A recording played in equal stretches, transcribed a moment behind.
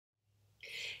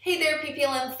Hey there,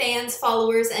 PPLM fans,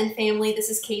 followers, and family.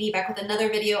 This is Katie back with another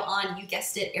video on, you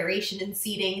guessed it, aeration and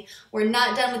seeding. We're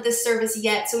not done with this service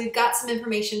yet, so we've got some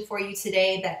information for you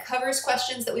today that covers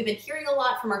questions that we've been hearing a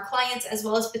lot from our clients as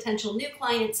well as potential new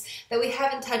clients that we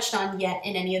haven't touched on yet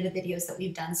in any of the videos that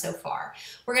we've done so far.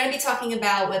 We're going to be talking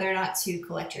about whether or not to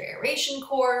collect your aeration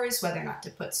cores, whether or not to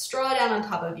put straw down on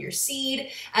top of your seed,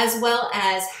 as well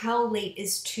as how late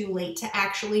is too late to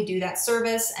actually do that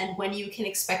service and when you can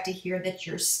expect to hear that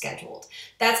you're scheduled.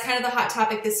 That's kind of the hot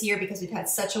topic this year because we've had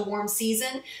such a warm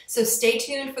season. So stay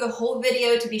tuned for the whole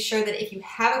video to be sure that if you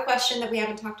have a question that we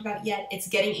haven't talked about yet, it's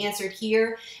getting answered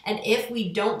here. And if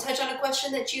we don't touch on a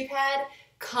question that you've had,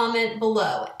 comment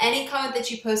below. Any comment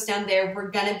that you post down there, we're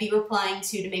going to be replying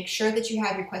to make sure that you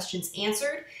have your questions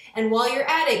answered. And while you're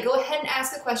at it, go ahead and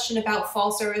ask a question about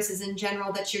fall services in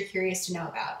general that you're curious to know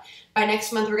about. By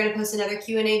next month, we're going to post another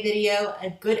Q&A video,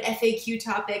 a good FAQ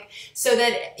topic, so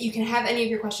that you can have any of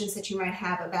your questions that you might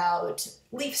have about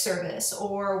leaf service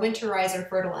or winterize or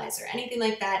fertilizer, anything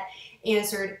like that,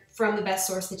 answered from the best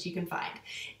source that you can find.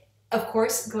 Of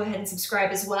course, go ahead and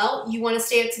subscribe as well. You want to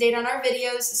stay up to date on our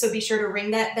videos, so be sure to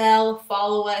ring that bell,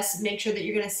 follow us, make sure that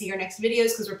you're going to see our next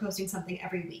videos because we're posting something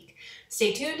every week.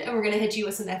 Stay tuned, and we're going to hit you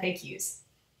with some FAQs.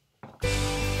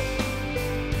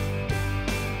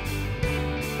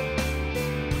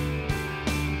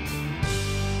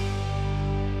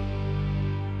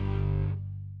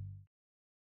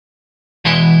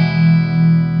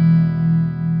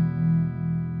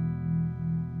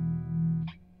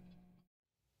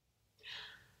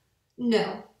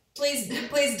 No, please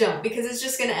don't, because it's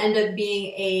just going to end up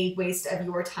being a waste of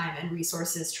your time and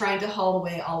resources trying to haul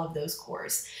away all of those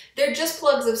cores. They're just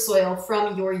plugs of soil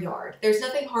from your yard. There's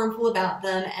nothing harmful about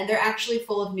them, and they're actually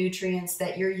full of nutrients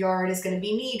that your yard is going to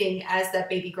be needing as that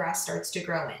baby grass starts to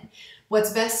grow in.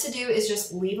 What's best to do is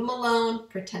just leave them alone,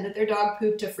 pretend that they're dog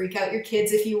poop to freak out your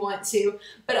kids if you want to,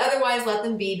 but otherwise let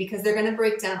them be because they're going to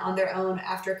break down on their own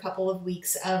after a couple of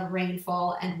weeks of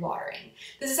rainfall and watering.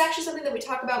 This is actually something that we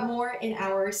talk about more in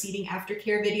our seeding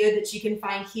aftercare video that you can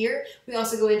find here. We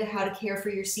also go into how to care for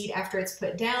your seed after it's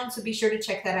put down, so be sure to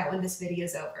check that out when this video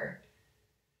is over.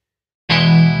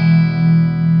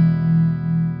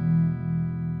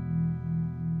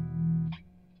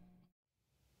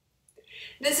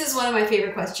 This is one of my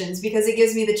favorite questions because it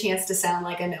gives me the chance to sound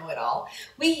like a know-it-all.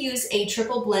 We use a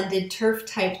triple blended turf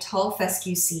type tall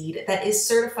fescue seed that is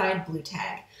certified blue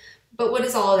tag. But what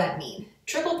does all of that mean?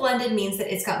 Triple blended means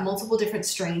that it's got multiple different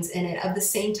strains in it of the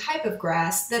same type of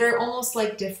grass that are almost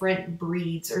like different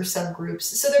breeds or subgroups,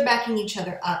 so they're backing each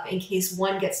other up in case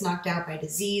one gets knocked out by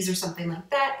disease or something like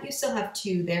that. You still have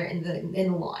two there in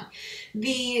the lawn.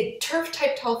 The turf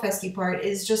type tall fescue part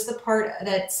is just the part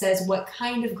that says what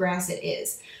kind of grass it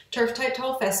is. Turf type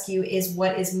tall fescue is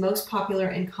what is most popular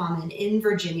and common in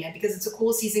Virginia because it's a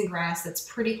cool season grass that's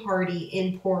pretty hardy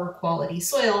in poorer quality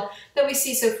soil that we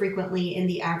see so frequently in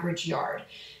the average yard.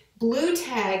 Blue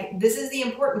tag, this is the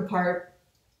important part.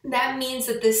 That means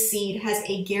that this seed has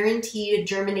a guaranteed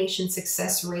germination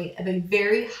success rate of a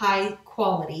very high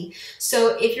quality.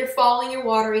 So if you're following your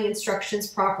watering instructions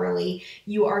properly,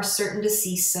 you are certain to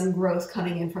see some growth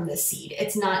coming in from this seed.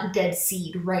 It's not dead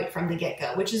seed right from the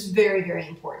get-go, which is very, very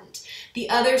important. The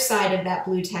other side of that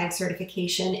blue tag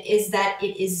certification is that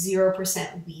it is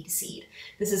 0% weed seed.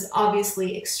 This is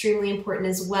obviously extremely important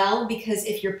as well because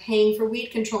if you're paying for weed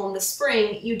control in the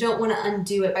spring, you don't want to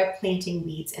undo it by planting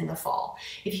weeds in the fall.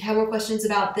 If you have more questions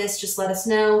about this, just let us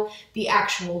know. The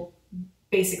actual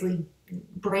basically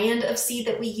brand of seed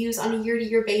that we use on a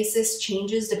year-to-year basis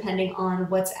changes depending on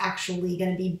what's actually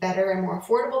going to be better and more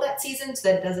affordable that season so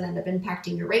that it doesn't end up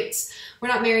impacting your rates. We're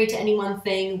not married to any one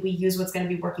thing. We use what's going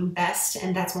to be working best,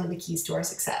 and that's one of the keys to our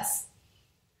success.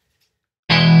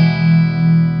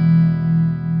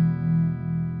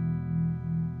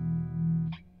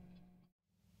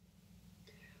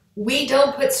 We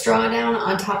don't put straw down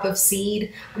on top of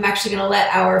seed. I'm actually going to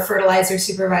let our fertilizer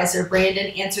supervisor, Brandon,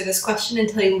 answer this question and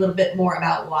tell you a little bit more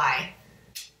about why.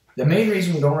 The main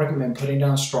reason we don't recommend putting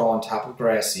down straw on top of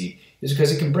grass seed is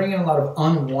because it can bring in a lot of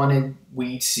unwanted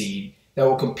weed seed that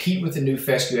will compete with the new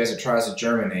fescue as it tries to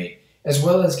germinate, as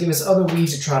well as give us other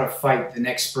weeds to try to fight the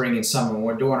next spring and summer when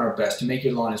we're doing our best to make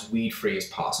your lawn as weed-free as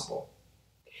possible.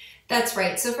 That's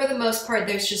right. So for the most part,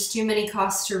 there's just too many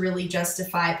costs to really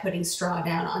justify putting straw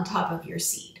down on top of your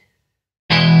seed.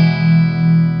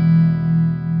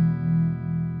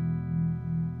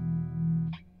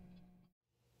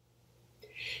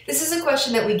 This is a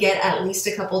question that we get at least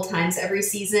a couple times every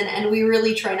season, and we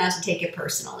really try not to take it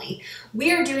personally.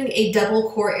 We are doing a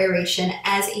double core aeration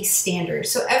as a standard.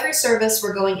 So every service,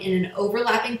 we're going in an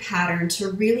overlapping pattern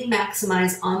to really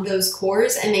maximize on those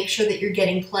cores and make sure that you're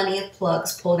getting plenty of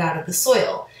plugs pulled out of the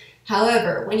soil.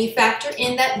 However, when you factor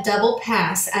in that double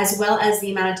pass, as well as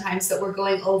the amount of times that we're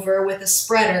going over with a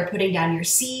spreader, putting down your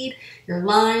seed, your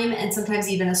lime, and sometimes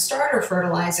even a starter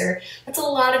fertilizer, that's a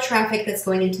lot of traffic that's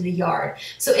going into the yard.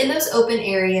 So in those open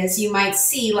areas, you might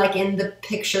see, like in the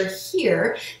picture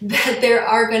here, that there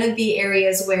are going to be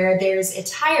areas where there's a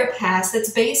tire pass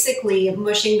that's basically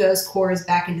mushing those cores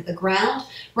back into the ground,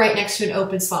 right next to an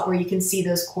open slot where you can see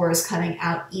those cores coming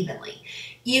out evenly.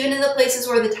 Even in the places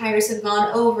where the tires have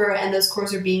gone over and those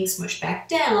cores are being smushed back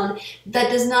down, that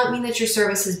does not mean that your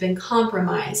service has been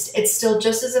compromised. It's still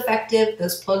just as effective.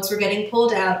 Those plugs were getting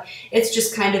pulled out. It's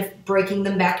just kind of breaking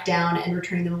them back down and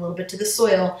returning them a little bit to the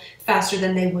soil faster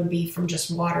than they would be from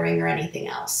just watering or anything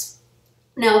else.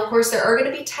 Now, of course, there are going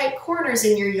to be tight corners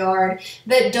in your yard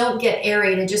that don't get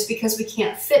aerated just because we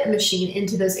can't fit a machine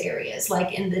into those areas.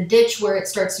 Like in the ditch where it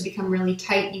starts to become really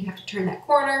tight, you have to turn that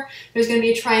corner. There's going to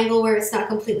be a triangle where it's not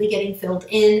completely getting filled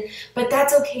in, but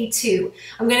that's okay too.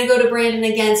 I'm going to go to Brandon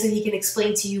again so he can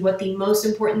explain to you what the most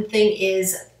important thing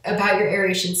is about your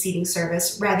aeration seeding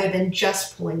service rather than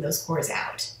just pulling those cores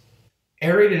out.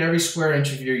 Aerating every square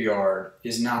inch of your yard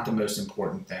is not the most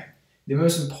important thing. The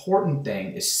most important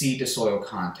thing is seed to soil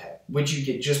contact, which you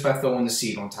get just by throwing the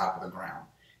seed on top of the ground.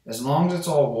 As long as it's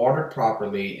all watered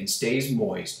properly and stays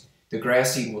moist, the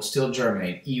grass seed will still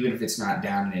germinate even if it's not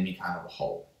down in any kind of a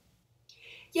hole.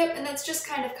 Yep, and that's just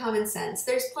kind of common sense.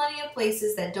 There's plenty of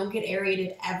places that don't get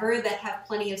aerated ever that have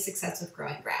plenty of success with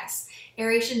growing grass.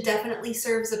 Aeration definitely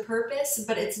serves a purpose,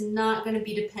 but it's not going to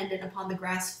be dependent upon the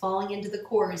grass falling into the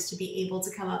cores to be able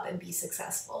to come up and be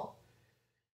successful.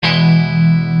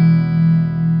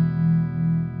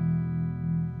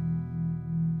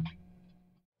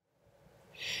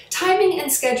 Timing and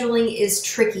scheduling is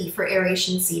tricky for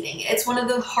aeration seeding. It's one of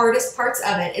the hardest parts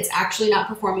of it. It's actually not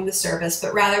performing the service,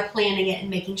 but rather planning it and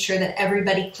making sure that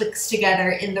everybody clicks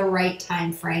together in the right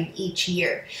time frame each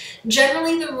year.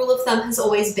 Generally, the rule of thumb has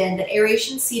always been that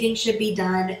aeration seeding should be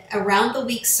done around the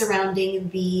weeks surrounding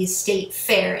the state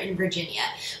fair in Virginia,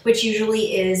 which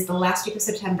usually is the last week of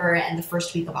September and the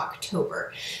first week of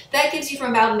October. That gives you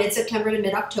from about mid-September to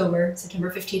mid-October.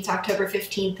 September 15th to October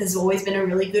 15th has always been a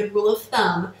really good rule of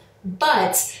thumb.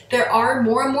 But there are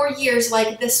more and more years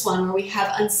like this one where we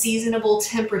have unseasonable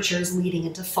temperatures leading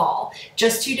into fall.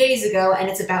 Just 2 days ago, and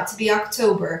it's about to be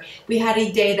October, we had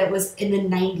a day that was in the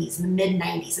 90s, in the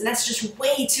mid-90s, and that's just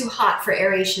way too hot for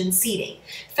aeration and seeding.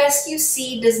 Fescue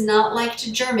seed does not like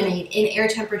to germinate in air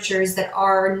temperatures that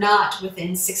are not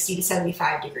within 60 to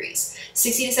 75 degrees.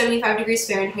 60 to 75 degrees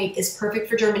Fahrenheit is perfect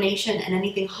for germination, and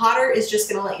anything hotter is just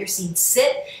going to let your seed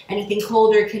sit. Anything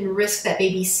colder can risk that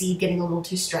baby seed getting a little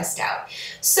too stressed out.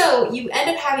 So you end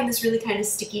up having this really kind of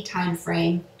sticky time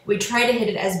frame. We try to hit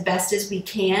it as best as we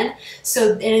can.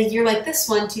 So in a year like this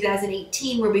one,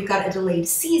 2018, where we've got a delayed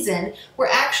season, we're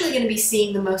actually going to be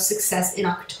seeing the most success in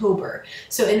October.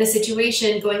 So in this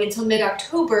situation, going until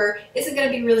mid-October isn't going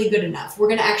to be really good enough. We're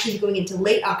going to actually be going into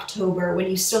late October when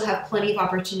you still have plenty of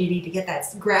opportunity to get that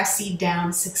grass seed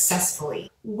down successfully.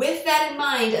 With that in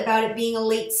mind, about it being a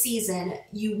late season,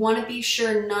 you want to be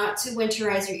sure not to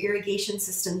winterize your irrigation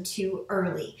system too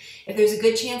early. If there's a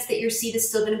good chance that your seed is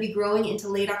still going to be growing into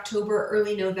late October or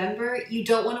early November, you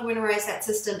don't want to winterize that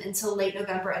system until late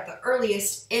November at the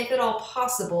earliest, if at all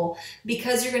possible,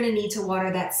 because you're going to need to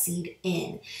water that seed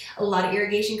in. A lot of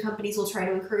irrigation companies will try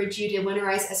to encourage you to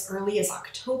winterize as early as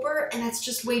October, and that's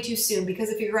just way too soon, because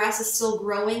if your grass is still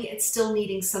growing, it's still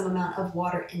needing some amount of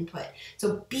water input.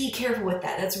 So be careful with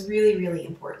that. That's really, really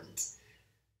important.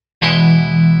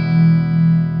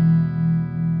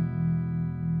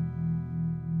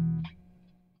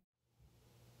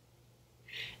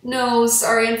 No,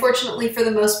 sorry, unfortunately for the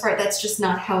most part, that's just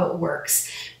not how it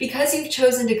works. Because you've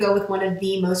chosen to go with one of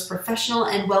the most professional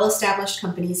and well-established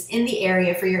companies in the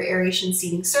area for your aeration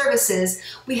seeding services,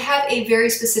 we have a very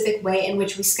specific way in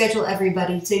which we schedule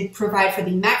everybody to provide for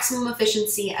the maximum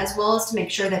efficiency, as well as to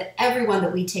make sure that everyone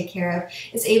that we take care of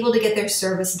is able to get their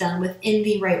service done within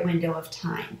the right window of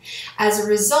time. As a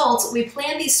result, we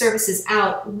plan these services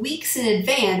out weeks in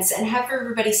advance and have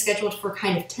everybody scheduled for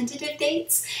kind of tentative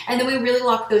dates, and then we really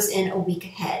lock those in a week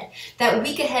ahead. That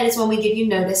week ahead is when we give you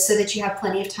notice so that you have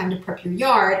plenty of time to prep your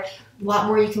yard. A lot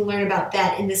more you can learn about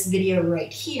that in this video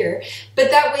right here.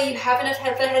 But that way you have enough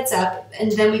heads up,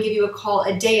 and then we give you a call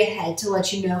a day ahead to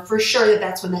let you know for sure that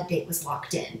that's when that date was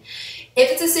locked in. If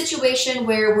it's a situation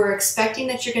where we're expecting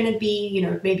that you're going to be,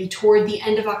 maybe toward the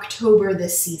end of October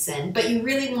this season, but you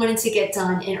really wanted to get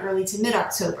done in early to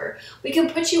mid-October, we can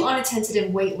put you on a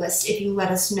tentative wait list if you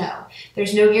let us know.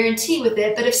 There's no guarantee with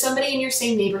it, but if somebody in your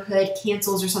same neighborhood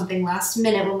cancels or something last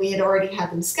minute when we had already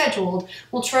had them scheduled,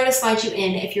 we'll try to slide you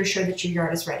in if you're sure that your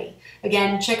yard is ready.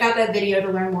 Again, check out that video to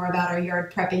learn more about our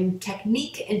yard prepping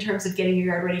technique in terms of getting your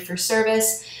yard ready for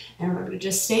service. And remember to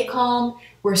just stay calm.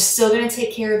 We're still going to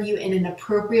take care of you in an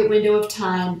appropriate window of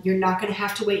time. You're not going to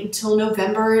have to wait until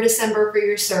November or December for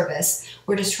your service.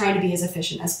 We're just trying to be as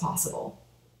efficient as possible.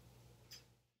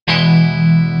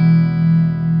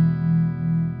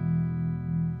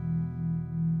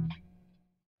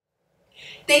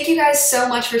 Thank you guys so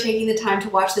much for taking the time to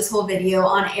watch this whole video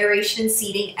on aeration and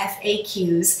seeding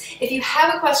FAQs. If you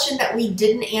have a question that we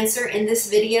didn't answer in this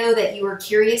video that you were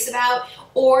curious about,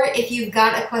 or if you've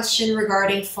got a question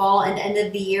regarding fall and end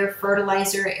of the year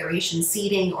fertilizer, aeration,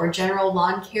 seeding, or general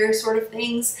lawn care sort of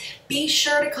things, be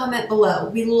sure to comment below.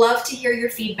 We love to hear your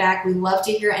feedback. We love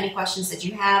to hear any questions that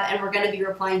you have, and we're going to be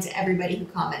replying to everybody who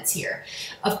comments here.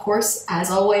 Of course,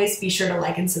 as always, be sure to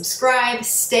like and subscribe,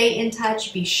 stay in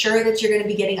touch, be sure that you're going to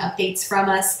be getting updates from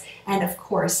us, and of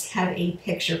course, have a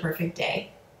picture perfect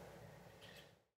day.